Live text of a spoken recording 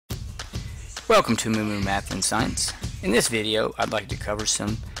Welcome to MooMooMath and Science. In this video, I'd like to cover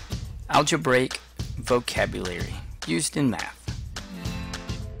some algebraic vocabulary used in math.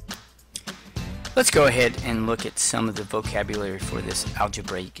 Let's go ahead and look at some of the vocabulary for this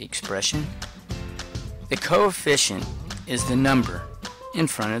algebraic expression. The coefficient is the number in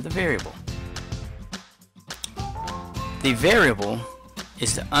front of the variable. The variable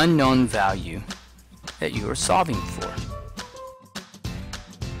is the unknown value that you are solving for.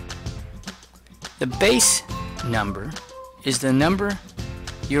 The base number is the number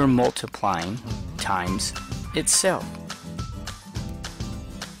you're multiplying times itself.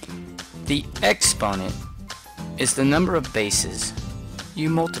 The exponent is the number of bases you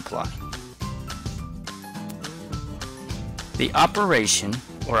multiply. The operation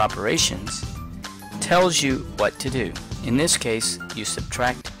or operations tells you what to do. In this case, you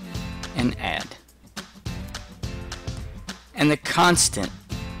subtract and add. And the constant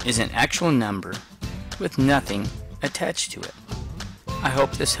is an actual number with nothing attached to it. I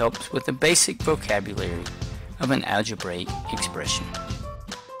hope this helps with the basic vocabulary of an algebraic expression.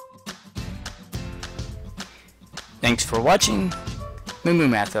 Thanks for watching.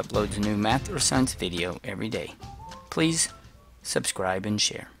 MooMooMath uploads a new math or science video every day. Please subscribe and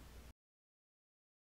share.